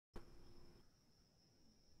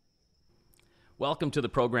Welcome to the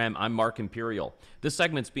program. I'm Mark Imperial. This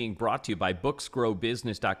segment's being brought to you by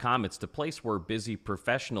booksgrowbusiness.com. It's the place where busy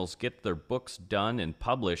professionals get their books done and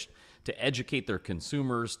published to educate their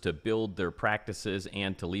consumers, to build their practices,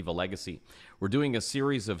 and to leave a legacy. We're doing a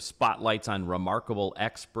series of spotlights on remarkable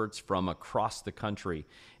experts from across the country.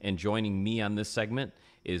 And joining me on this segment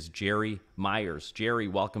is Jerry Myers. Jerry,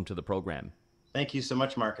 welcome to the program. Thank you so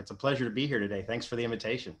much, Mark. It's a pleasure to be here today. Thanks for the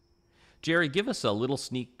invitation. Jerry, give us a little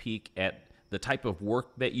sneak peek at the type of work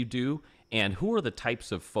that you do, and who are the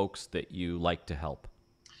types of folks that you like to help?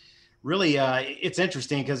 Really, it's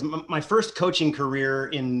interesting because my first coaching career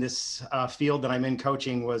in this field that I'm in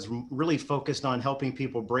coaching was really focused on helping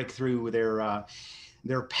people break through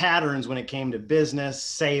their patterns when it came to business,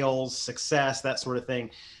 sales, success, that sort of thing.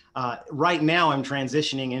 Right now, I'm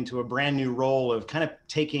transitioning into a brand new role of kind of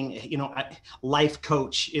taking, life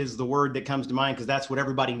coach is the word that comes to mind because that's what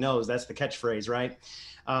everybody knows. That's the catchphrase, right?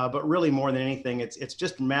 But really more than anything, it's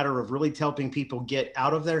just a matter of really helping people get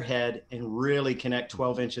out of their head and really connect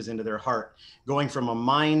 12 inches into their heart, going from a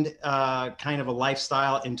mind kind of a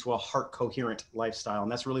lifestyle into a heart coherent lifestyle.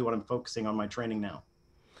 And that's really what I'm focusing on my training now.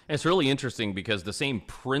 It's really interesting because the same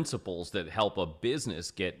principles that help a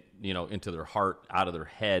business get, into their heart, out of their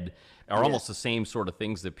head, are almost the same sort of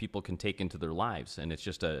things that people can take into their lives. And it's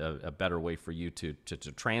just a better way for you to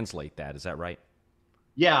translate that. Is that right?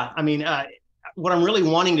 Yeah. I mean, what I'm really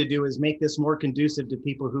wanting to do is make this more conducive to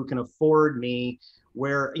people who can afford me,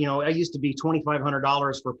 where, I used to be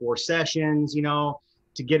 $2,500 for 4 sessions,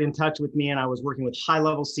 to get in touch with me. And I was working with high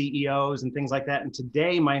level CEOs and things like that. And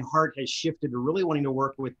today my heart has shifted to really wanting to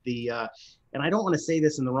work with and I don't want to say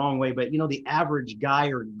this in the wrong way, but the average guy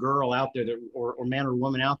or girl out there or man or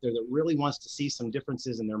woman out there that really wants to see some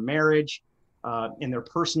differences in their marriage, in their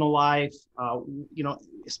personal life,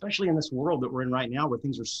 especially in this world that we're in right now where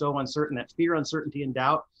things are so uncertain. That fear, uncertainty, and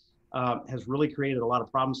doubt has really created a lot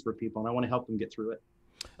of problems for people. And I want to help them get through it.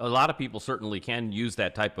 A lot of people certainly can use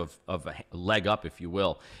that type of a leg up, if you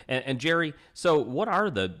will. And Jerry, so what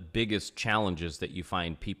are the biggest challenges that you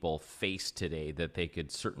find people face today that they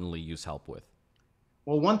could certainly use help with?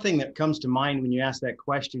 Well, one thing that comes to mind when you ask that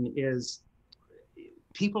question is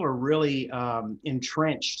people are really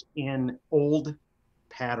entrenched in old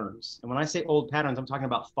patterns. And when I say old patterns, I'm talking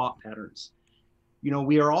about thought patterns.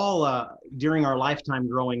 We are all, during our lifetime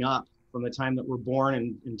growing up, from the time that we're born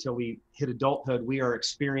and until we hit adulthood, we are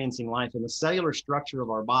experiencing life in the cellular structure of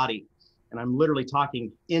our body. And I'm literally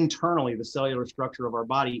talking internally, the cellular structure of our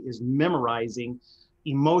body is memorizing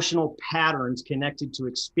emotional patterns connected to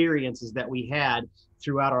experiences that we had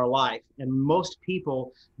throughout our life. And most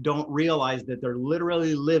people don't realize that they're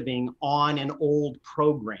literally living on an old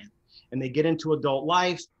program. And they get into adult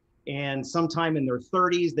life, and sometime in their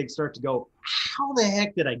 30s, they start to go, how the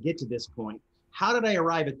heck did I get to this point? How did I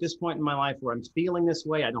arrive at this point in my life where I'm feeling this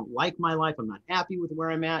way? I don't like my life. I'm not happy with where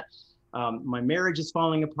I'm at. My marriage is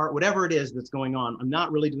falling apart. Whatever it is that's going on, I'm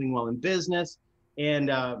not really doing well in business. And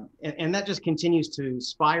that just continues to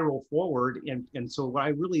spiral forward. And so what I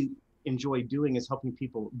really enjoy doing is helping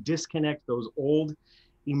people disconnect those old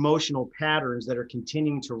emotional patterns that are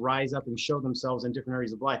continuing to rise up and show themselves in different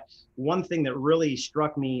areas of life. One thing that really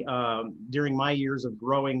struck me during my years of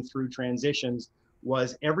growing through transitions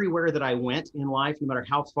was everywhere that I went in life, no matter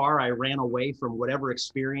how far I ran away from whatever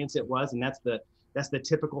experience it was. And that's the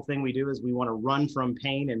typical thing we do, is we want to run from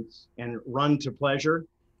pain and run to pleasure.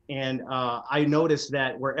 And I noticed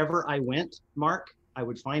that wherever I went, Mark, I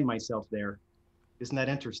would find myself there. Isn't that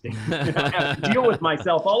interesting? I have to deal with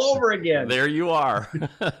myself all over again. There you are.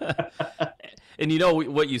 And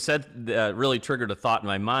what you said really triggered a thought in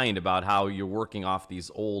my mind about how you're working off these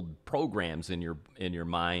old programs in your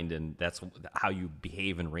mind, and that's how you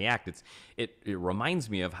behave and react. It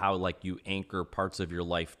reminds me of how you anchor parts of your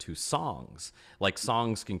life to songs. Like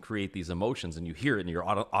songs can create these emotions, and you hear it, and you're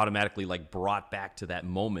automatically brought back to that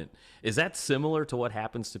moment. Is that similar to what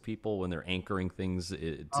happens to people when they're anchoring things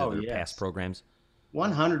to their past programs?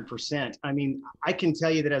 100%. I mean, I can tell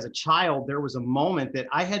you that as a child, there was a moment that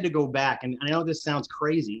I had to go back. And I know this sounds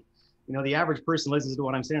crazy. The average person listens to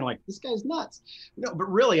what I'm saying, like, this guy's nuts. No, but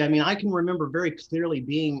really, I mean, I can remember very clearly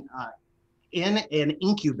being in an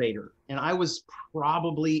incubator. And I was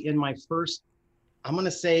probably in my first, I'm going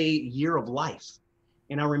to say, year of life.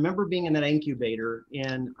 And I remember being in that incubator,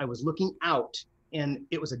 and I was looking out, and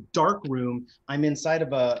it was a dark room. I'm inside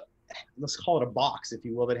of let's call it a box, if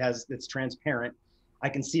you will, that's transparent. I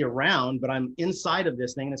can see around, but I'm inside of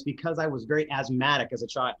this thing. And it's because I was very asthmatic as a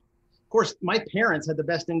child. Of course, my parents had the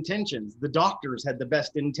best intentions. The doctors had the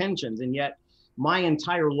best intentions. And yet my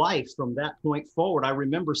entire life from that point forward, I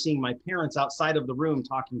remember seeing my parents outside of the room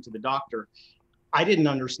talking to the doctor. I didn't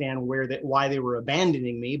understand why they were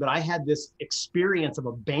abandoning me, but I had this experience of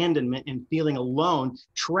abandonment and feeling alone,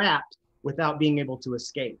 trapped without being able to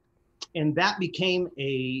escape. And that became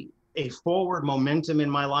a forward momentum in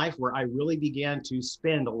my life where I really began to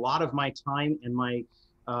spend a lot of my time and my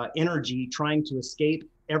energy trying to escape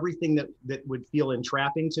everything that would feel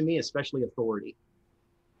entrapping to me, especially authority.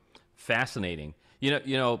 Fascinating.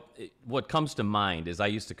 What comes to mind is I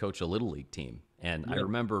used to coach a little league team, and I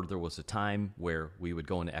remember there was a time where we would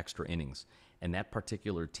go into extra innings, and that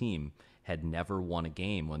particular team had never won a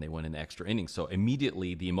game when they went into extra innings. So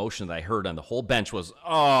immediately the emotion that I heard on the whole bench was,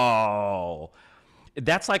 oh,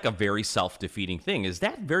 that's like a very self-defeating thing. Is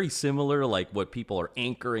that very similar, like what people are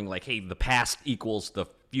anchoring, like, hey, the past equals the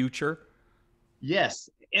future? Yes.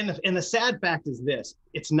 And the sad fact is this: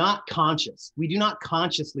 it's not conscious. We do not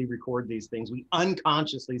consciously record these things. We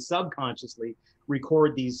unconsciously, subconsciously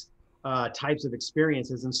record these types of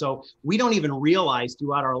experiences. And so we don't even realize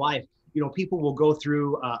throughout our life, people will go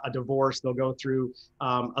through a divorce, they'll go through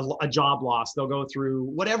a job loss, they'll go through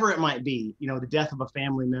whatever it might be, the death of a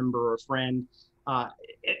family member or a friend,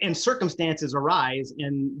 and circumstances arise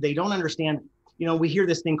and they don't understand. We hear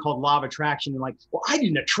this thing called law of attraction and like, well, I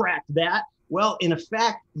didn't attract that. Well, in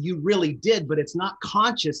effect, you really did, but it's not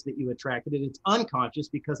conscious that you attracted it. It's unconscious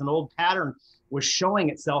because an old pattern was showing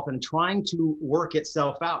itself and trying to work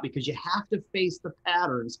itself out, because you have to face the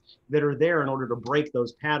patterns that are there in order to break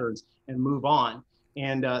those patterns and move on.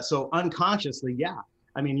 And so unconsciously, yeah.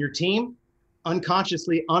 I mean, your team,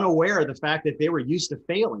 unconsciously unaware of the fact that they were used to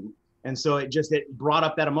failing. And so it brought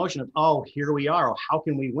up that emotion of, oh, here we are. Oh, how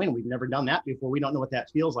can we win? We've never done that before. We don't know what that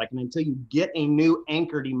feels like. And until you get a new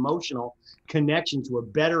anchored emotional connection to a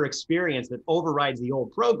better experience that overrides the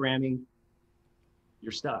old programming,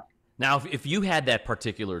 you're stuck. Now, if you had that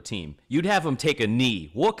particular team, you'd have them take a knee.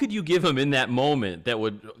 What could you give them in that moment that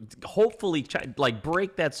would hopefully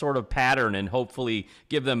break that sort of pattern and hopefully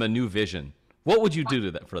give them a new vision? What would you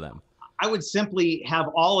do for them? I would simply have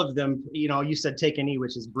all of them, you said take a knee,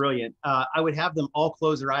 which is brilliant. I would have them all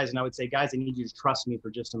close their eyes and I would say, guys, I need you to trust me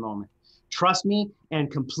for just a moment. Trust me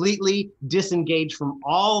and completely disengage from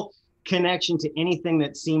all connection to anything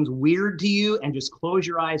that seems weird to you, and just close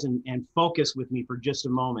your eyes and focus with me for just a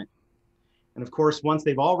moment. And of course, once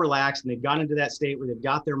they've all relaxed and they've gotten into that state where they've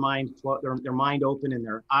got their mind open and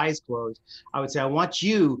their eyes closed, I would say, I want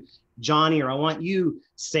you, Johnny, or I want you,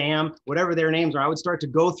 Sam, whatever their names are. I would start to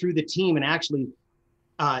go through the team and actually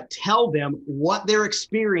tell them what they're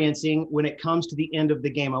experiencing when it comes to the end of the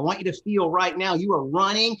game. I want you to feel right now you are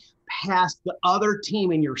running past the other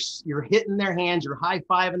team and you're hitting their hands, you're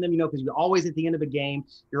high-fiving them, because you're always at the end of a game,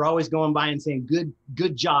 you're always going by and saying,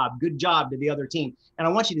 good job to the other team. And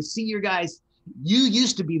I want you to see your guys, you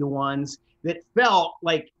used to be the ones that felt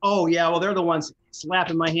like, oh yeah, well, they're the ones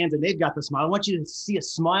slapping my hands and they've got the smile. I want you to see a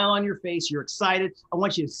smile on your face. You're excited. I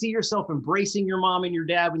want you to see yourself embracing your mom and your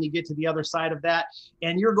dad when you get to the other side of that.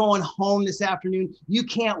 And you're going home this afternoon. You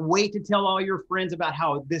can't wait to tell all your friends about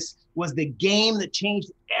how this was the game that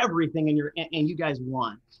changed everything and you guys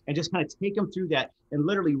won. And just kind of take them through that and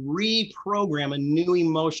literally reprogram a new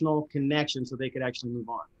emotional connection so they could actually move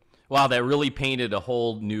on. Wow, that really painted a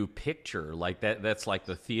whole new picture. Like that's like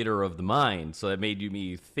the theater of the mind. So that made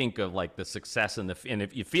me think of like the success and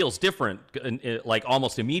it feels different, like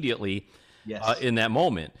almost immediately. Yes. In that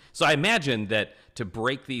moment. So I imagine that to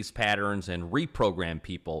break these patterns and reprogram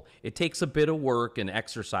people, it takes a bit of work and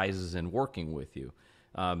exercises and working with you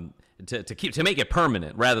to make it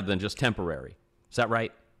permanent rather than just temporary. Is that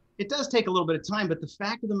right? It does take a little bit of time, but the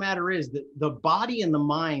fact of the matter is that the body and the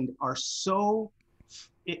mind are so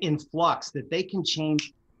in flux that they can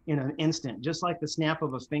change in an instant, just like the snap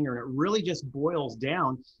of a finger. And it really just boils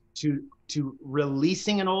down to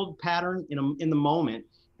releasing an old pattern in the moment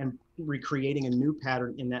and recreating a new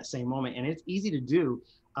pattern in that same moment. And it's easy to do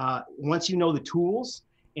once you know the tools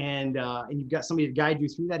and you've got somebody to guide you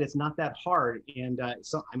through that. It's not that hard. And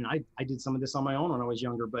so, I mean, I did some of this on my own when I was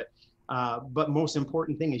younger, but most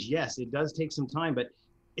important thing is, yes, it does take some time, but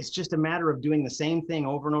it's just a matter of doing the same thing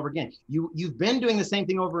over and over again. You've been doing the same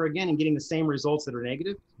thing over again and getting the same results that are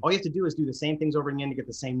negative. All you have to do is do the same things over again to get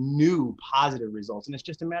the same new positive results. And it's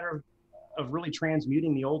just a matter of really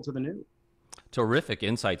transmuting the old to the new. Terrific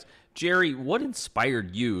insights. Jerry, what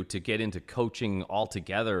inspired you to get into coaching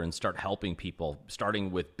altogether and start helping people,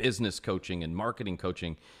 starting with business coaching and marketing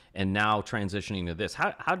coaching, and now transitioning to this?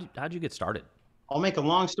 How'd you get started? I'll make a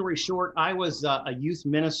long story short. I was a youth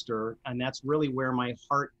minister, and that's really where my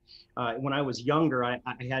heart. When I was younger, I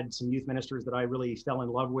had some youth ministers that I really fell in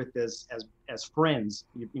love with as friends.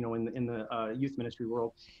 In the youth ministry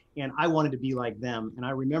world, and I wanted to be like them. And I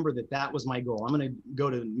remember that was my goal. I'm going to go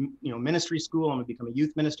to ministry school. I'm going to become a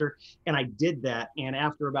youth minister, and I did that. And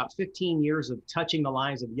after about 15 years of touching the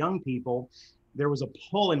lives of young people, there was a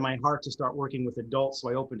pull in my heart to start working with adults. So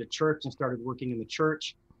I opened a church and started working in the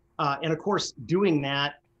church. And of course, doing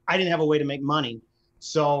that, I didn't have a way to make money.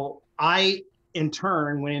 So I, in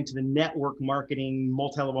turn, went into the network marketing,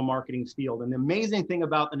 multi-level marketing field. And the amazing thing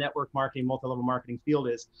about the network marketing, multi-level marketing field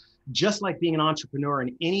is just like being an entrepreneur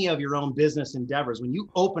in any of your own business endeavors, when you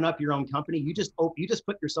open up your own company, you just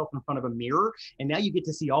put yourself in front of a mirror, and now you get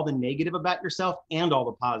to see all the negative about yourself and all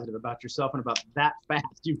the positive about yourself. And about that fast,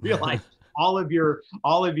 you realize all the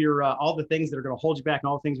things that are going to hold you back and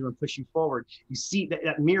all the things that are going to push you forward. You see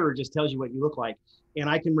that mirror just tells you what you look like. And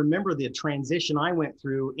I can remember the transition I went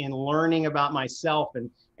through in learning about myself and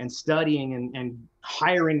studying and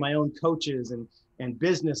hiring my own coaches and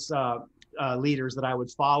business leaders that I would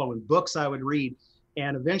follow and books I would read.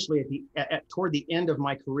 And eventually toward the end of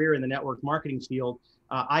my career in the network marketing field,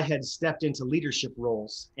 I had stepped into leadership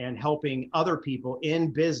roles and helping other people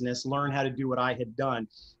in business learn how to do what I had done.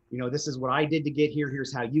 This is what I did to get here.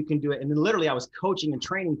 Here's how you can do it. And then literally I was coaching and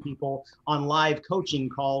training people on live coaching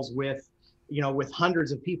calls with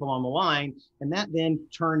hundreds of people on the line. And that then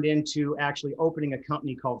turned into actually opening a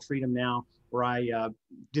company called Freedom Now, where I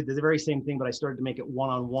did the very same thing, but I started to make it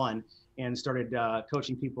one-on-one and started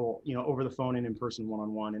coaching people, over the phone and in person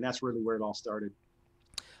one-on-one. And that's really where it all started.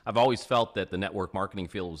 I've always felt that the network marketing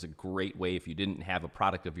field was a great way if you didn't have a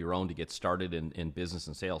product of your own to get started in business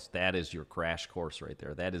and sales. That is your crash course right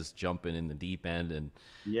there. That is jumping in the deep end. And,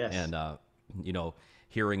 yes. And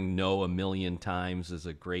hearing no a million times is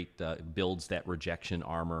a great, builds that rejection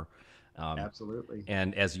armor. Absolutely.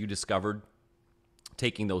 And as you discovered,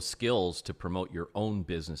 taking those skills to promote your own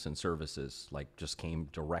business and services, just came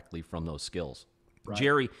directly from those skills. Right.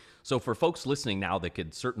 Jerry, so for folks listening now that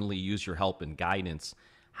could certainly use your help and guidance,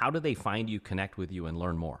 how do they find you, connect with you, and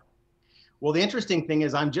learn more? Well, the interesting thing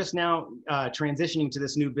is I'm just now transitioning to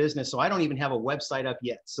this new business, so I don't even have a website up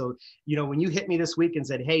yet. So, when you hit me this week and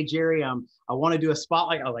said, "Hey, Jerry, I want to do a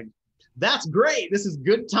spotlight," I was like, "That's great. This is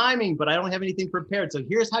good timing," but I don't have anything prepared. So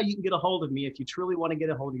here's how you can get a hold of me. If you truly want to get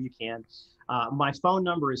a hold of me, you can. My phone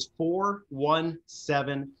number is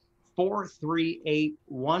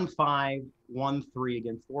 417-438-1513.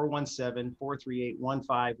 Again,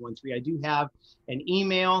 417-438-1513. I do have an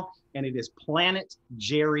email, and it is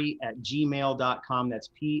planetjerry@gmail.com. That's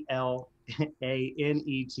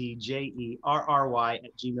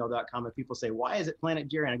planetjerry@gmail.com. And people say, "Why is it Planet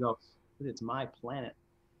Jerry?" And I go, "Because it's my planet."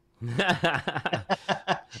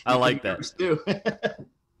 I like that.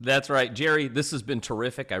 That's right. Jerry, this has been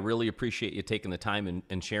terrific. I really appreciate you taking the time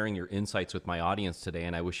and sharing your insights with my audience today,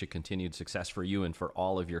 and I wish you continued success for you and for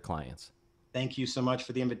all of your clients. Thank you so much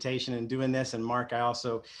for the invitation and doing this. And Mark, I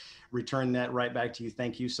also return that right back to you.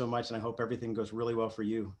 Thank you so much, and I hope everything goes really well for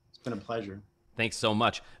you. It's been a pleasure. Thanks so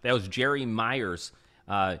much. That was Jerry Myers,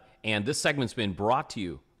 and this segment's been brought to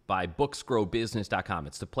you by booksgrowbusiness.com.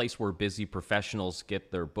 It's the place where busy professionals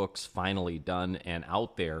get their books finally done and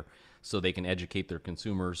out there so they can educate their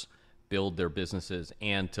consumers, build their businesses,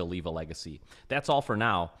 and to leave a legacy. That's all for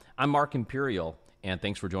now. I'm Mark Imperial, and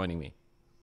thanks for joining me.